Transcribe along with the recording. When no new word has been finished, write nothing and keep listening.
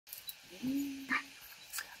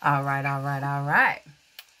All right, all right, all right.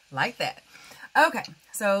 Like that. Okay,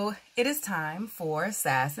 so it is time for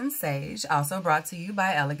Sass N Sage, also brought to you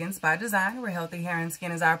by Elegance by Design, where healthy hair and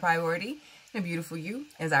skin is our priority and beautiful you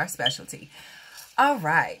is our specialty. All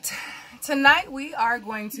right, tonight we are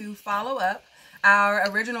going to follow up our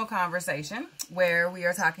original conversation where we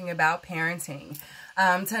are talking about parenting.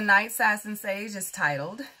 Tonight's Sass N Sage is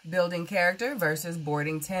titled Building Character versus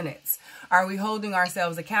Boarding Tenants. Are we holding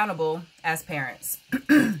ourselves accountable as parents?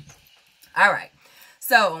 All right,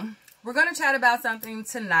 so we're going to chat about something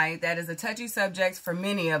tonight that is a touchy subject for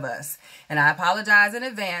many of us. And I apologize in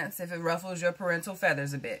advance if it ruffles your parental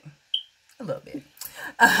feathers a bit. A little bit.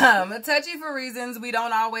 Touchy for reasons we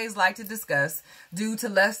don't always like to discuss due to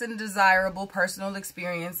less than desirable personal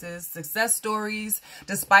experiences, success stories,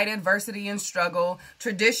 despite adversity and struggle,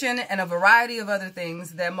 tradition, and a variety of other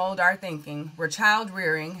things that mold our thinking where child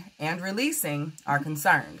rearing and releasing are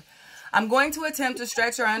concerned. I'm going to attempt to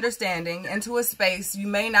stretch your understanding into a space you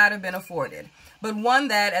may not have been afforded, but one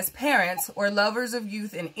that, as parents or lovers of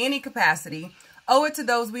youth in any capacity, owe it to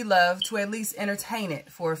those we love to at least entertain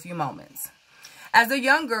it for a few moments. As a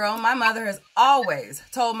young girl, my mother has always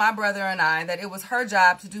told my brother and I that it was her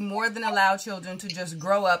job to do more than allow children to just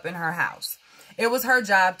grow up in her house. It was her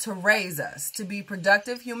job to raise us, to be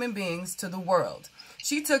productive human beings to the world.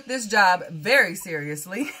 She took this job very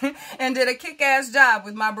seriously and did a kick-ass job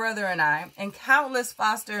with my brother and I and countless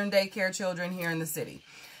foster and daycare children here in the city.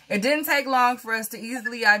 It didn't take long for us to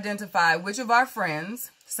easily identify which of our friends,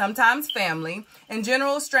 sometimes family, and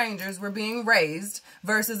general strangers were being raised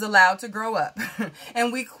versus allowed to grow up.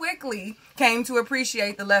 And we quickly came to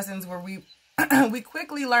appreciate the lessons we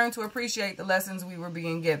quickly learned to appreciate the lessons we were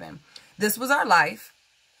being given. This was our life.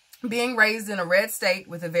 Being raised in a red state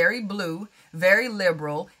with a very blue, very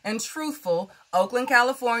liberal, and truthful Oakland,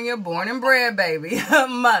 California, born and bred baby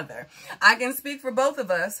mother. I can speak for both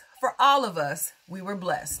of us, for all of us, we were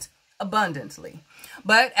blessed abundantly.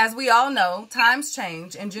 But as we all know, times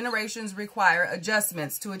change and generations require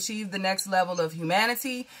adjustments to achieve the next level of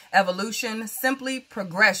humanity, evolution, simply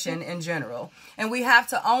progression in general. And we have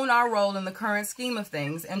to own our role in the current scheme of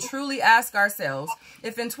things and truly ask ourselves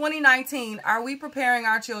if in 2019, are we preparing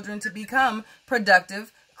our children to become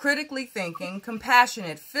productive, critically thinking,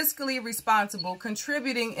 compassionate, fiscally responsible,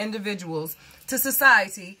 contributing individuals to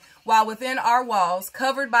society while within our walls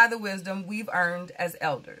covered by the wisdom we've earned as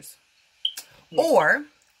elders? Or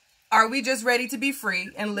are we just ready to be free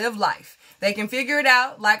and live life? They can figure it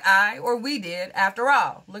out like I or we did after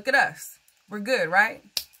all. Look at us. We're good, right?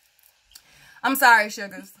 I'm sorry,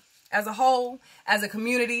 Sugas. As a whole, as a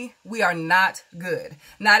community, we are not good.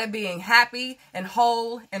 Not at being happy and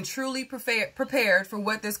whole and truly prepared for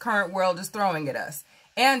what this current world is throwing at us.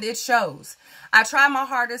 And it shows. I try my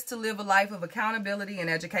hardest to live a life of accountability and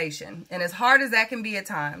education. And as hard as that can be at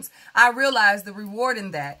times, I realize the reward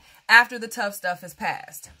in that after the tough stuff has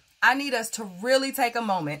passed. I need us to really take a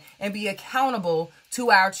moment and be accountable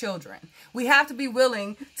to our children. We have to be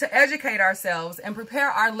willing to educate ourselves and prepare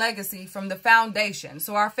our legacy from the foundation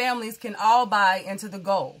so our families can all buy into the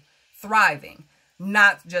goal, thriving,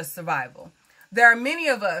 not just survival. There are many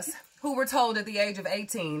of us who were told at the age of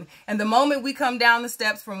 18, and the moment we come down the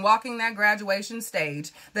steps from walking that graduation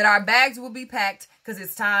stage, that our bags will be packed because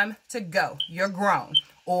it's time to go. You're grown.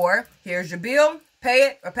 Or, here's your bill, pay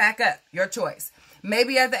it, or pack up. Your choice.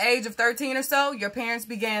 Maybe at the age of 13 or so, your parents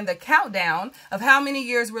began the countdown of how many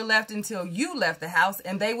years were left until you left the house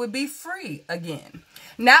and they would be free again.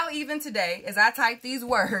 Now, even today, as I type these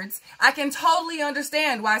words, I can totally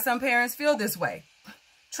understand why some parents feel this way.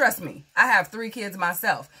 Trust me, I have 3 kids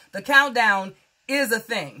myself. The countdown is a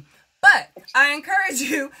thing. But I encourage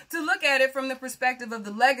you to look at it from the perspective of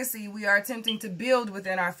the legacy we are attempting to build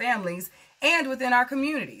within our families and within our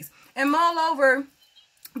communities. And mull over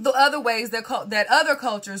the other ways that other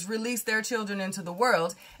cultures release their children into the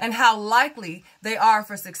world and how likely they are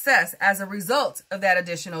for success as a result of that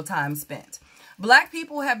additional time spent. Black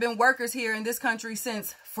people have been workers here in this country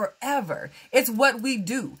since forever. It's what we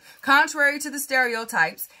do, contrary to the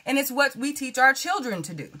stereotypes, and it's what we teach our children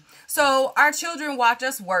to do. So our children watch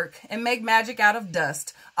us work and make magic out of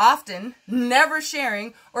dust, often never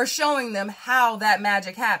sharing or showing them how that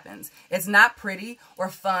magic happens. It's not pretty or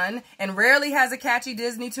fun and rarely has a catchy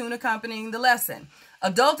Disney tune accompanying the lesson.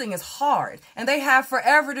 Adulting is hard and they have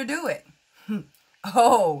forever to do it.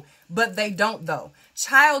 Oh, but they don't though.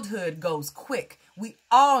 Childhood goes quick. We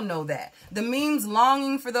all know that. The memes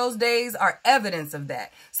longing for those days are evidence of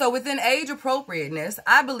that. So within age appropriateness,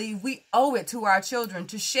 I believe we owe it to our children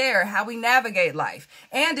to share how we navigate life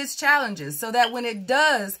and its challenges so that when it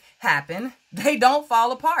does happen, they don't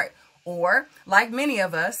fall apart. Or, like many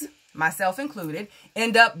of us, myself included,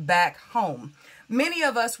 end up back home. Many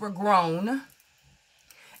of us were grown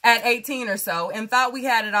at 18 or so and thought we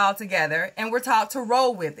had it all together, and were taught to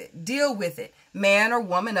roll with it, deal with it, man or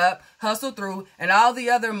woman up, hustle through, and all the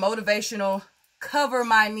other motivational cover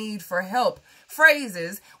my need for help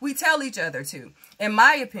phrases we tell each other to, in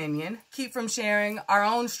my opinion, keep from sharing our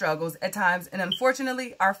own struggles at times and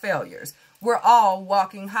unfortunately our failures. We're all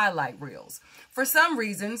walking highlight reels. For some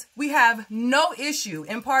reasons, we have no issue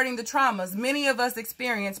imparting the traumas many of us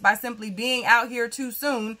experience by simply being out here too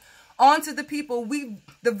soon onto the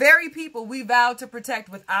very people we vowed to protect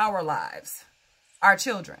with our lives, our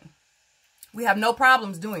children. We have no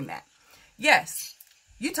problems doing that. Yes,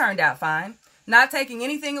 you turned out fine, not taking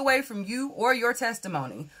anything away from you or your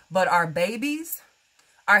testimony, but our babies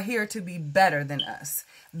are here to be better than us.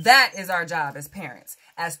 That is our job as parents.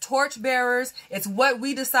 As torch bearers, it's what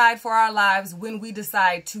we decide for our lives when we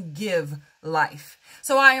decide to give life.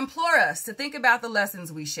 So I implore us to think about the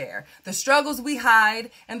lessons we share, the struggles we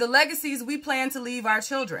hide, and the legacies we plan to leave our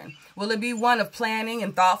children. Will it be one of planning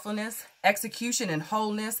and thoughtfulness, execution and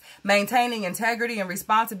wholeness, maintaining integrity and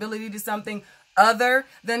responsibility to something other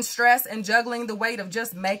than stress and juggling the weight of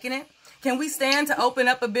just making it? Can we stand to open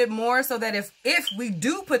up a bit more so that if we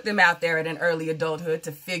do put them out there at an early adulthood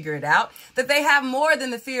to figure it out, that they have more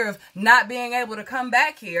than the fear of not being able to come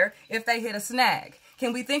back here if they hit a snag?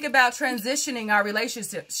 Can we think about transitioning our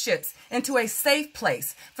relationships into a safe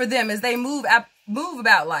place for them as they move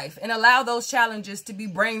about life, and allow those challenges to be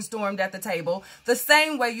brainstormed at the table the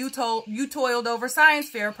same way you toiled over science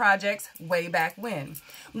fair projects way back when?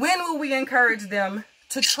 When will we encourage them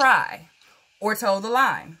to try or toe the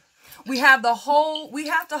line? We have to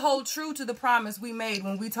hold true to the promise we made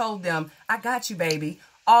when we told them, I got you, baby,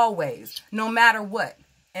 always, no matter what,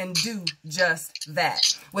 and do just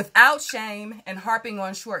that, without shame and harping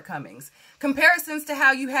on shortcomings. Comparisons to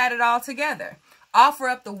how you had it all together. Offer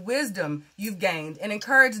up the wisdom you've gained and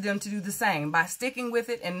encourage them to do the same by sticking with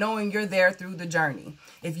it and knowing you're there through the journey.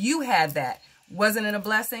 If you had that, wasn't it a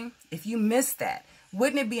blessing? If you missed that,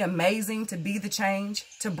 wouldn't it be amazing to be the change,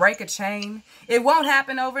 to break a chain? It won't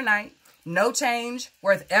happen overnight. No change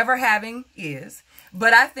worth ever having is.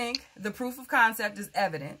 But I think the proof of concept is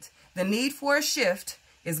evident. The need for a shift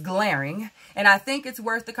is glaring. And I think it's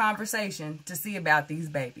worth the conversation to see about these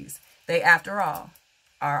babies. They, after all,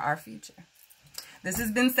 are our future. This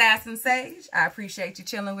has been Sass N Sage. I appreciate you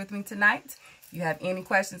chilling with me tonight. If you have any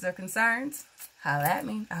questions or concerns, holla at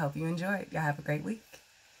me. I hope you enjoy it. Y'all have a great week.